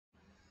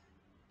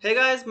Hey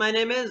guys, my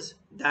name is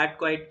That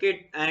Quiet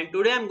Kid, and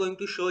today I'm going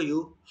to show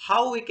you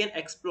how we can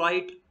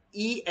exploit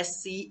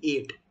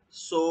ESC8.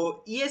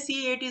 So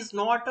ESC8 is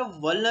not a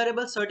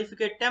vulnerable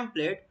certificate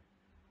template,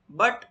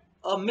 but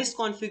a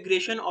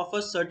misconfiguration of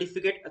a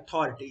certificate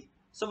authority.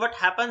 So what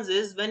happens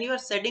is when you are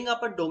setting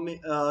up a domain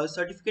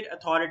certificate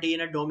authority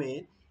in a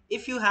domain,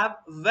 if you have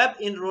web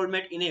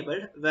enrollment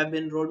enabled, web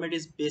enrollment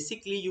is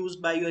basically used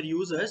by your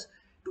users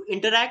to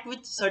interact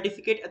with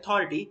certificate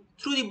authority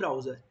through the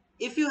browser.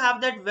 If you have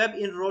that web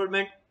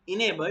enrollment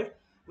enabled,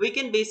 we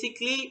can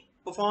basically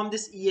perform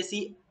this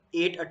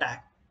ESC8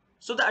 attack.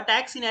 So the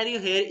attack scenario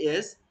here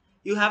is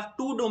you have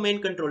two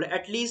domain controller,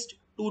 at least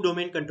two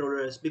domain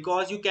controllers,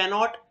 because you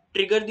cannot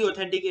trigger the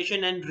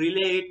authentication and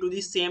relay it to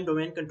the same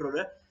domain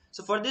controller.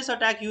 So for this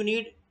attack, you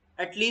need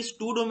at least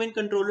two domain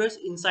controllers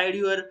inside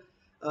your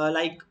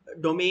like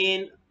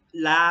domain,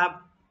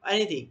 lab,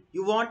 anything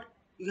you want.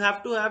 You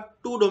have to have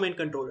two domain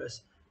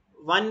controllers.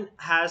 One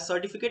has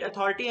certificate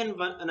authority and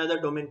one another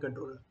domain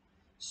controller.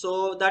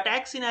 So the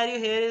attack scenario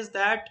here is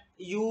that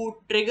you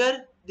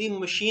trigger the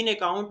machine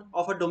account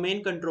of a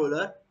domain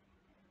controller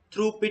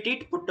through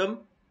petitpotam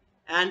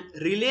and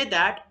relay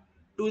that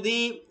to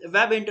the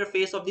web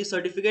interface of the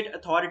certificate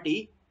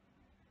authority.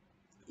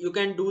 You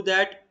can do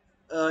that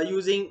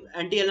using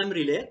anti-LM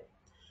relay,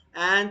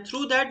 and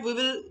through that we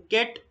will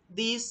get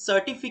the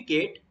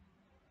certificate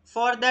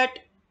for that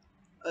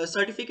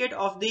certificate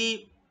of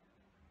the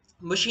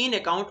machine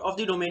account of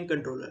the domain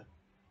controller.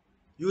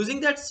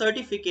 Using that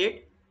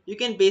certificate, you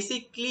can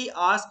basically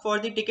ask for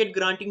the ticket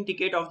granting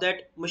ticket of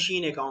that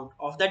machine account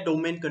of that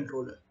domain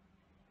controller,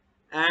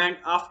 and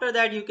after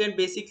that you can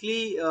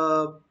basically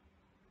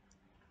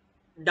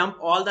dump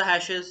all the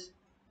hashes.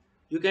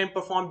 You can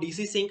perform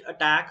dcsync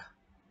attack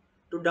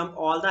to dump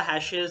all the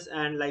hashes,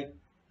 and like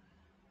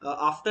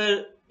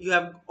after you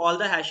have all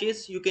the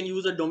hashes, you can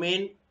use a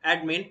domain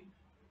admin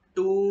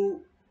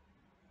to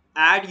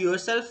add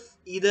yourself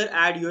to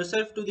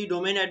the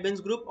domain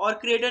admins group or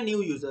create a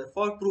new user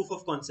for proof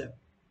of concept.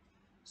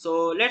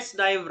 So let's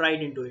dive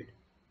right into it.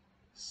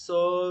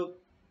 So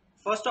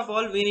first of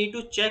all, we need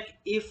to check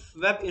if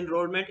web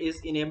enrollment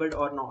is enabled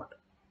or not.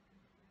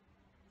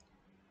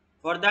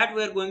 For that,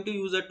 we are going to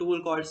use a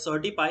tool called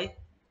certify.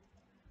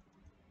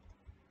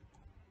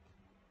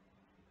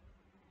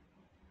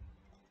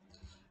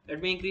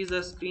 Let me increase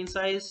the screen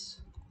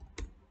size.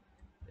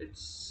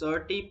 It's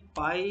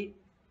certify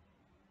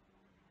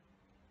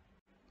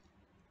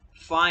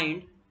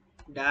find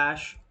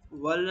dash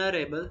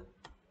vulnerable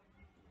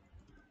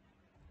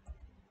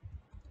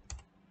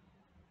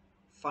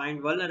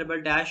find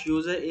vulnerable dash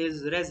user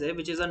is reze,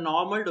 which is a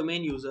normal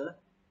domain user,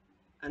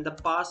 and the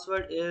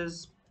password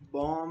is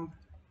bomb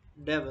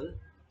devil.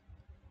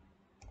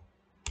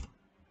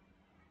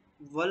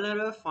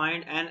 Vulnerable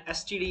find an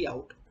std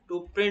out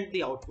to print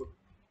the output.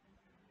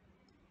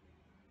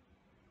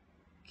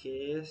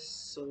 Okay,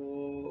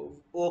 so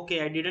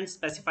okay, I didn't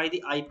specify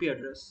the IP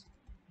address.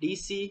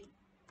 DC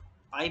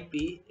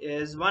IP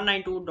is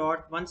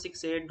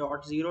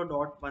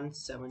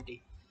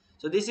 192.168.0.170.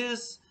 So this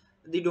is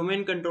the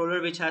domain controller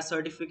which has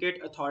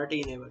certificate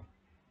authority enabled.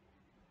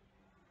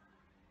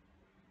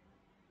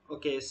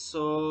 Okay,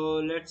 so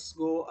let's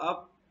go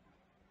up,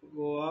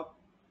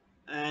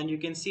 and you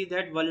can see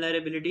that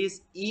vulnerability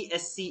is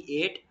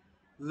ESC8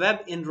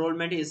 web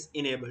enrollment is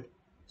enabled.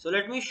 So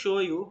let me show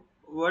you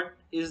what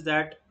is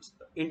that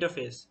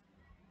interface.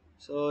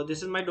 So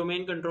this is my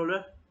domain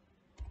controller.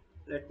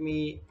 Let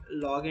me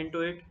log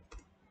into it,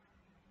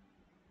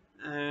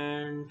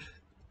 and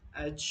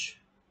edge.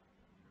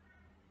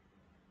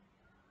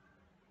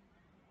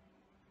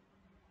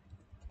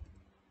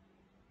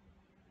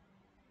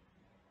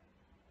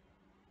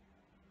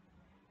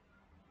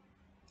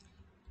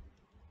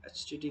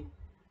 HTTP,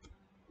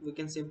 we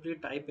can simply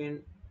type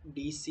in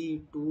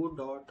dc2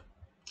 dot,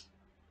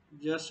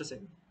 just a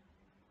second,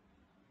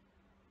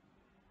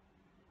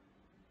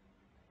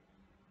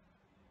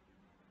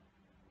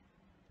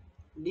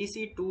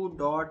 dc2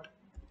 dot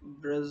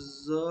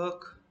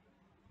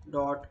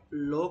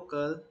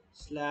BERSERK.local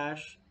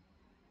slash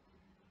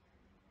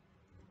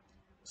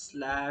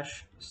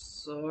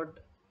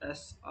cert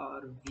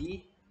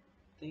srv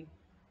thing.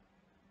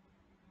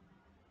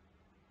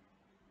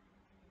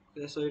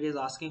 Okay, so it is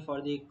asking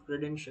for the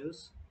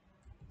credentials.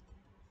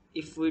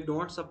 If we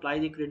don't supply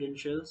the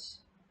credentials,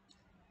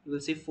 you will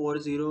see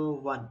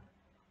 401.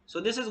 So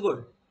this is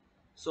good.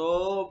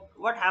 So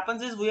what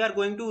happens is we are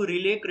going to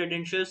relay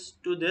credentials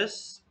to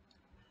this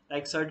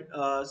like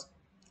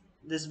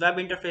this web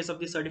interface of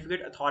the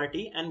certificate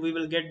authority, and we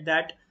will get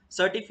that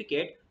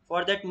certificate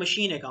for that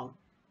machine account.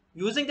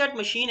 Using that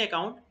machine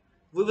account,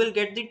 we will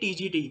get the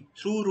TGT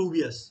through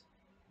Rubeus.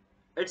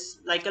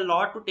 It's like a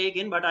lot to take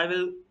in, but I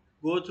will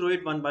go through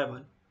it one by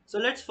one. So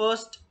let's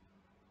first,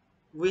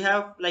 we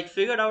have like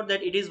figured out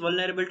that it is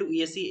vulnerable to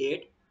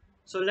ESC8.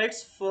 So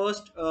let's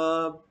first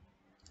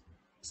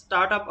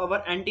start up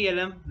our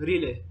anti-LM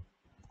relay.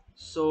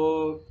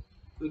 So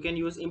we can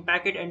use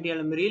impacket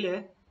anti-LM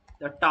relay.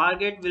 The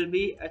target will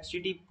be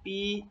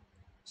http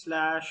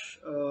slash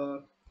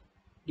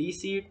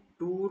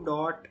dc2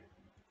 dot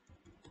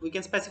we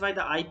can specify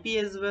the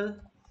IP as well.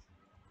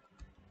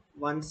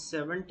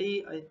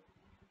 170, I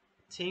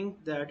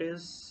think that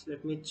is,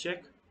 let me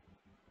check.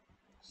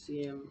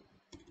 CMD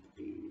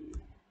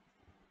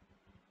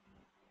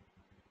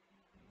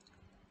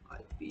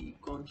IP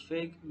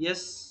config.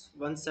 Yes,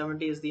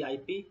 170 is the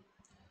IP.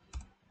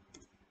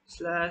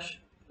 Slash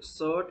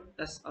sort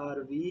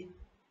srv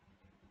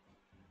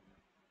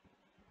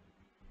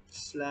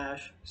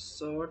slash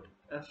sort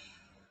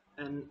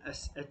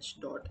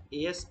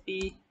fnsh.asp.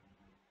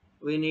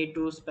 We need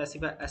to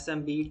specify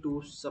smb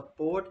to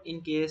support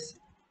in case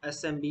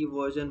smb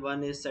version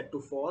 1 is set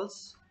to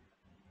false.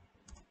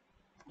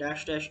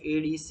 Dash dash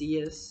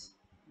adcs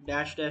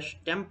dash dash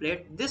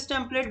template. This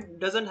template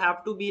doesn't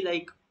have to be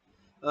like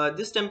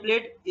this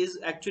template is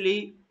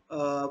actually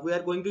we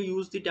are going to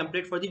use the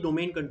template for the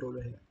domain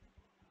controller here,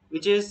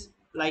 which is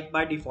like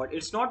by default.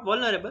 It's not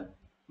vulnerable,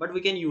 but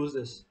we can use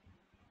this.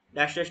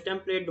 Dash dash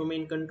template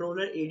domain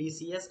controller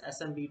ADCS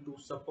SMB to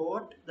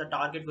support the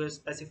target we have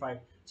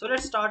specified. So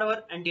let's start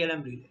our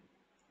NTLM relay.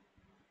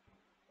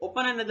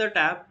 Open another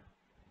tab.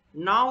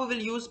 Now we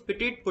will use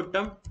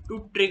petitpotam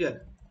to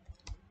trigger.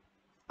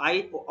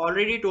 I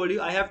already told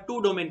you I have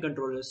two domain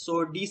controllers.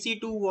 So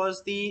DC2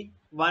 was the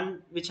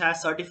one which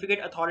has certificate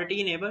authority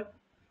enabled,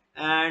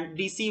 and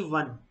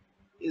DC1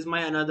 is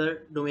my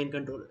another domain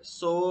controller.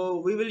 So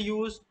we will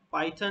use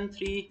Python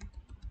 3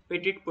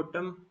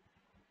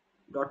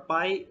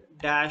 petitpotam.py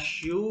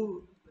dash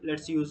u.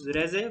 Let's use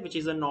reze, which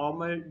is a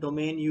normal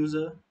domain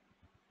user.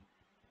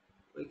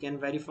 We can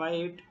verify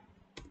it.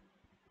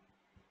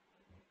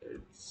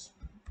 It's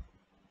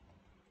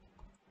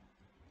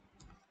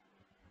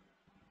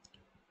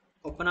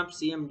open up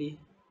CMD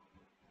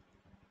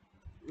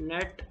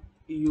net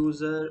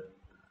user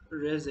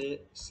reze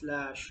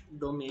slash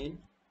domain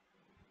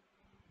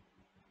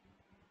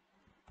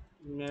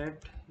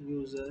net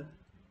user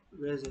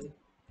reze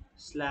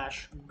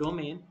slash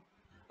domain.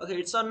 Okay,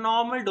 it's a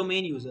normal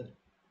domain user.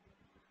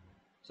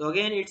 So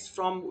again, it's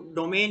from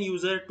domain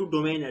user to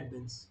domain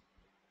admins.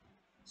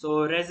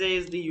 So reze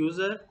is the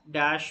user,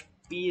 dash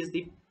p is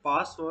the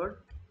password.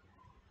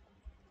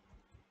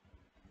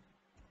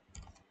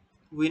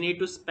 We need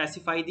to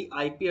specify the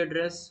IP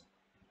address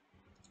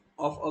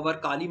of our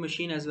Kali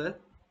machine as well.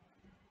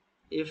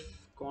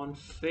 If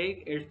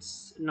config,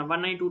 it's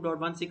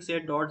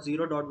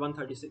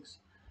 192.168.0.136,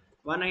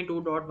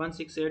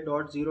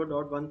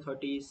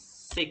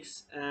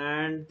 192.168.0.136,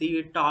 and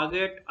the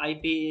target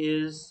IP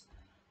is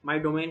my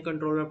domain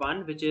controller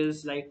 1, which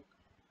is like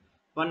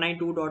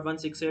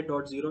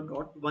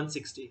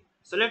 192.168.0.160.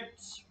 So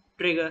let's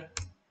trigger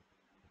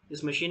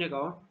this machine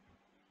account.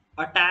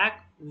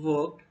 Attack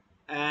worked,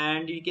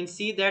 and you can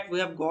see that we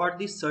have got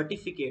the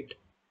certificate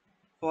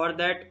for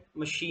that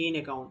machine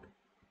account.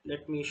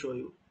 Let me show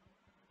you.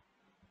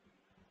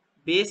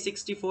 Base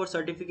 64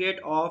 certificate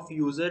of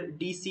user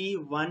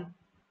DC1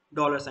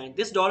 $sign.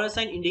 This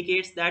 $sign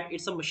indicates that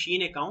it's a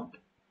machine account.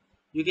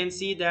 You can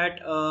see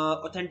that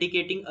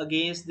authenticating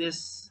against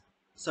this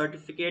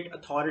certificate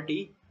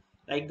authority,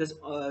 like this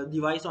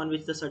device on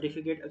which the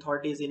certificate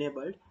authority is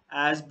enabled,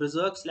 as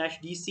berserk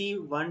slash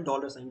DC1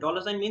 $sign.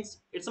 $sign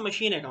means it's a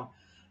machine account.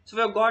 So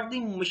we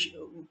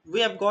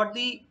have got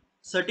the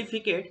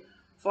certificate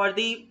for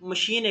the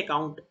machine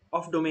account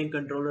of domain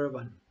controller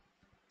 1.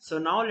 So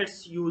now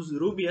let's use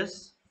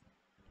Rubeus.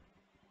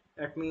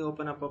 Let me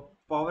open up a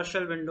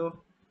PowerShell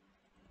window.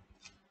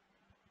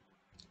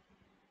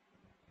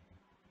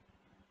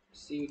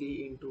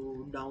 CD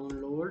into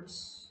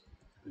downloads.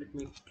 Let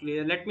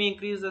me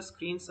increase the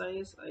screen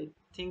size. I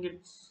think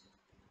it's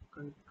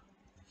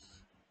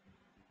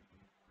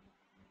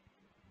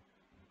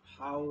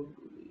how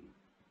do we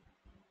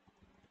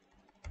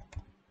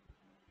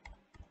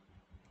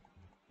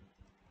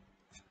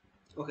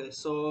okay,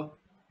 so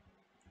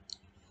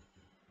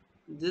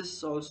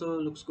this also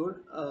looks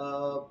good.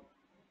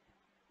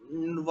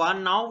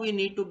 One, now we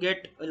need to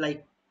get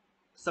like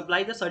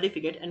supply the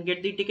certificate and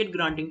get the ticket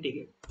granting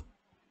ticket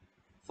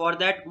for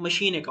that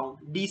machine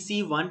account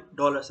DC1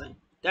 $sign.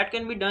 That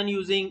can be done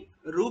using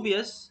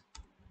Rubeus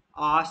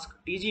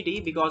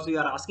asktgt, because we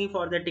are asking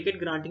for the ticket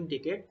granting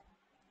ticket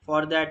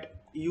for that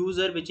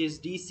user, which is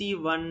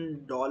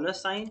DC1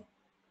 $sign,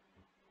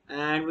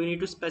 and we need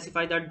to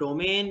specify the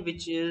domain,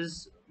 which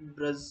is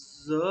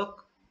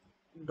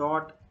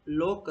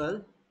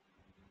BERSERK.local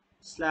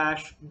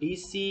slash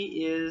DC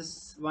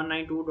is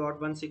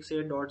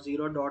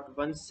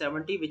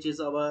 192.168.0.170, which is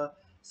our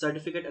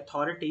certificate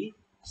authority,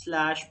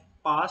 slash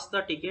pass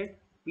the ticket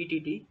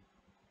PTT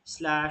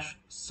slash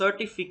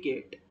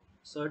certificate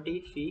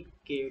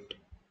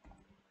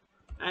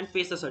and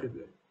paste the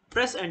certificate.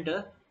 Press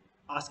enter,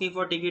 asking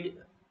for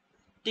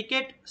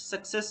ticket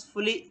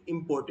successfully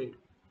imported.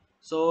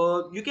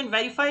 So you can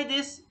verify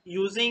this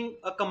using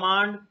a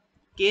command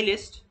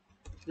klist.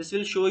 This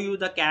will show you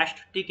the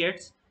cached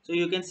tickets. So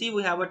you can see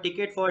we have a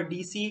ticket for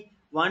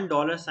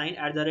DC1 $sign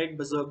at the rate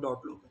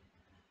berserk.local.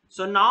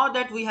 So now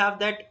that we have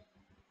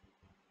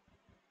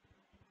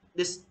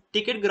this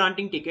ticket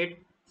granting ticket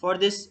for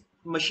this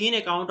machine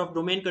account of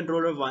domain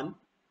controller 1,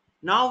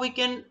 Now we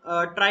can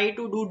try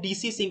to do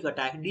dcsync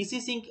attack.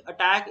 Dcsync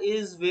attack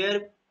is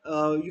where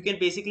you can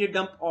basically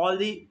dump all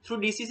the,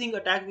 through dcsync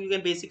attack you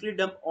can basically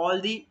dump all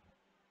the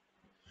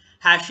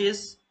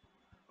hashes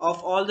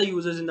of all the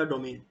users in the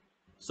domain.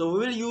 So we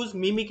will use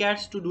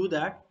mimikatz to do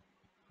that.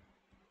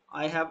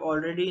 I have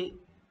already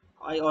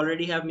I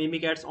already have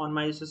mimikatz on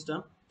my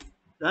system.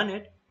 Run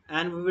it,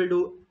 and we will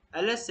do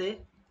lsa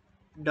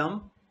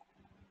dump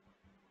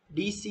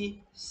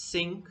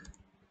dcsync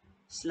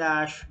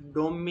slash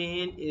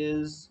domain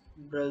is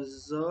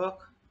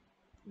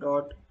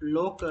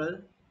BERSERK.local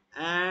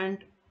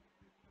and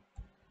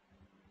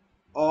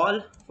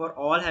all for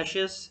all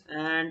hashes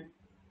and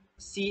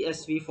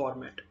CSV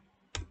format.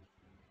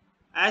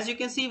 As you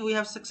can see, we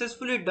have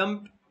successfully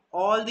dumped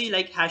all the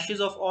like hashes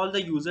of all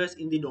the users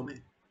in the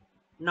domain.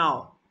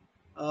 Now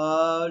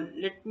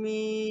let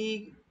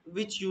me,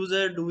 which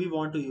user do we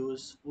want to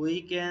use?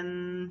 We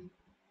can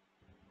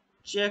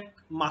check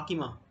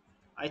Makima.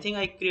 I think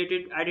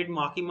added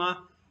Makima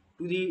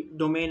to the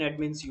domain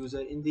admins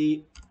user in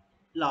the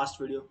last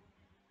video.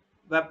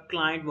 Web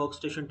client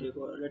workstation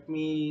takeover. Let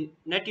me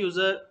net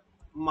user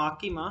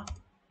Makima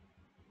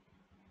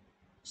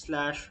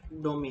slash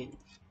domain.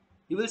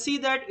 You will see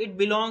that it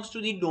belongs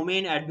to the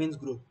domain admins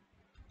group.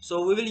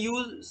 So we can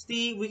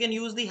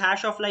use the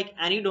hash of like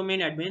any domain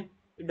admin.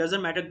 It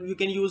doesn't matter. You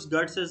can use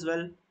guts as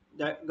well.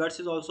 That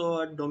guts is also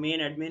a domain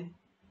admin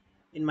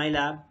in my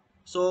lab.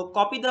 So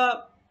copy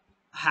the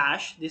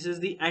hash. This is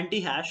the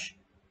anti hash.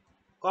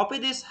 Copy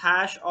this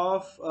hash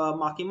of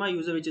Makima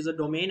user, which is a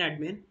domain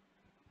admin.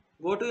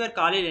 Go to your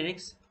Kali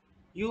Linux.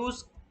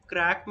 Use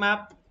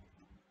crackmap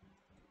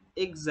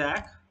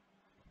exec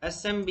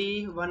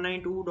SMB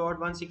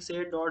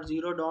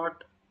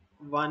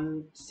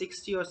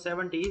 192.168.0.160 or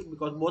 70,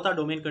 because both are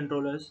domain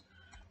controllers.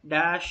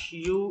 Dash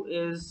u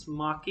is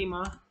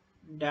Makima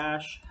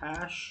dash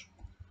hash.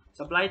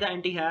 Supply the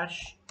anti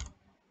hash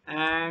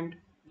and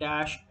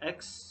dash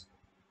x.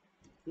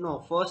 No,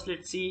 first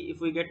let's see if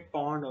we get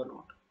pawned or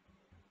not.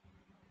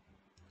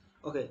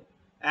 Okay,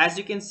 as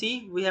you can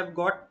see, we have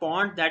got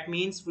pawned. That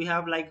means we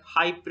have like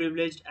high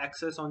privileged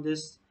access on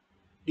this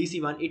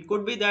DC1. It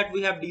could be that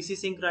we have DC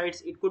sync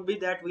rights. It could be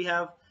that we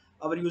have,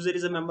 our user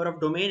is a member of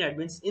domain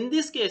admins. In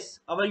this case,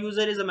 our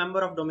user is a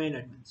member of domain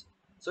admins.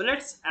 So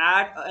let's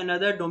add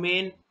another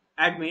domain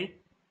admin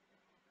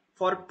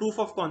for proof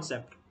of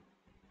concept.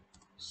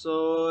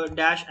 So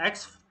dash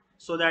x,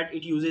 so that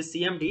it uses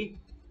CMD,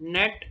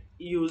 net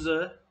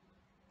user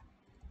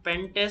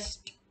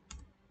pentest,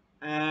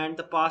 and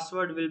the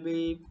password will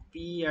be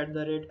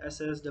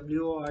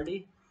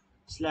p@ssword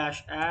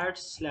slash add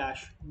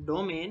slash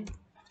domain.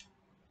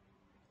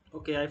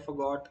 Okay, I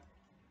forgot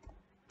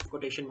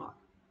quotation mark.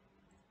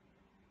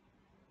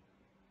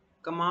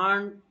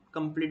 Command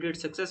completed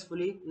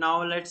successfully.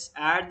 Now let's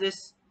add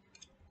this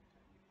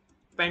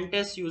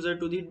pentest user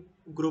to the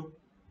group,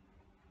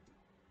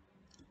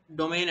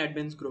 domain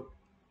admins group.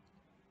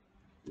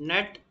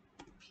 Net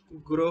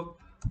group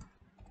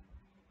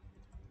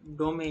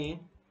domain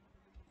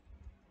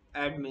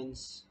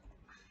admins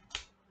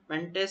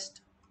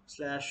pentest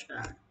slash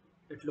add.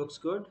 It looks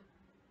good.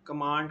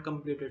 Command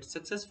completed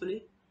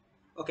successfully.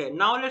 Okay,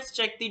 now let's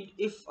check the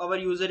if our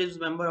user is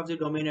member of the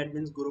domain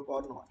admins group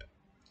or not.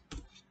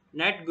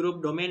 Net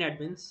group domain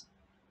admins,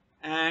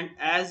 and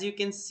as you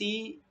can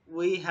see,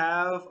 we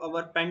have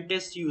our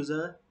pentest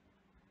user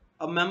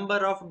a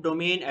member of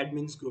domain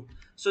admins group.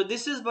 So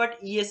this is what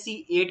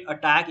ESC8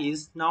 attack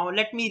is. Now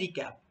let me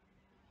recap.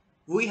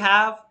 We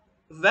have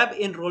web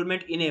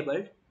enrollment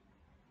enabled,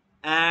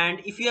 and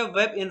if you have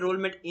web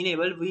enrollment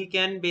enabled, we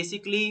can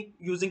basically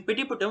using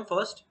petitpotam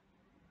first.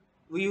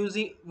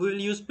 We'll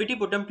use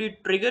petitpotam to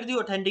trigger the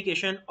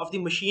authentication of the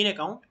machine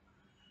account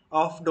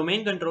of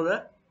domain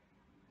controller,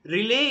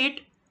 relay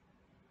it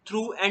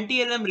through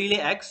NTLM relay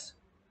X,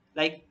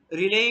 like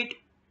relay it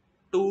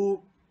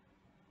to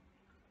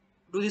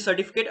the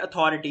certificate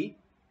authority,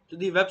 to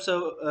the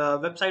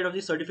website of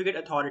the certificate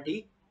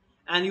authority,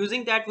 and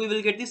using that we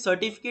will get the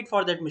certificate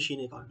for that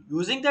machine account.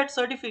 Using that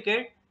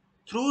certificate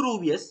through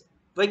Rubeus,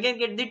 we can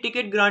get the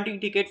ticket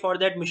granting ticket for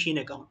that machine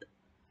account.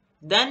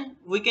 Then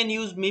we can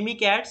use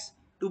mimikatz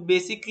to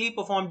basically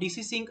perform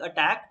dcsync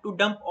attack to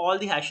dump all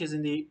the hashes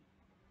in the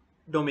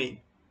domain.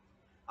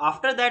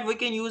 After that, we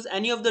can use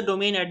any of the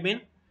domain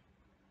admin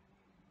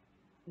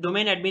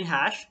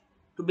hash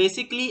to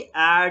basically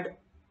add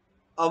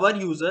our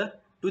user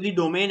to the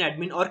domain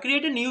admin, or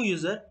create a new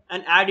user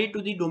and add it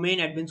to the domain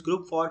admins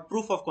group for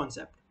proof of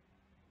concept.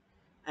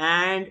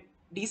 And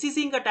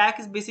dcsync attack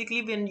is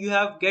basically when you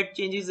have get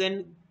changes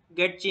and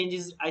get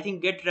changes, I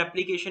think get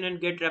replication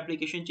and get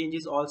replication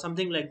changes, all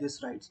something like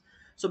this, right?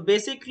 So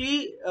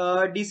basically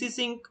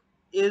dcsync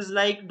is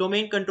like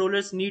domain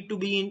controllers need to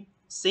be in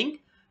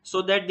sync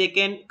so that they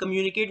can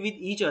communicate with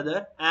each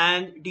other,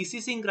 and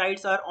dcsync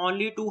rights are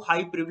only to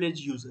high privileged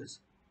users.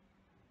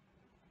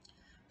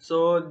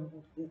 So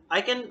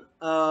I can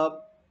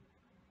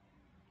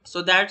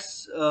so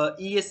that's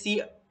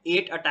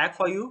ESC8 attack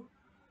for you.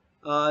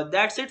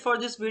 That's it for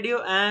this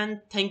video,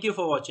 and thank you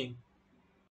for watching.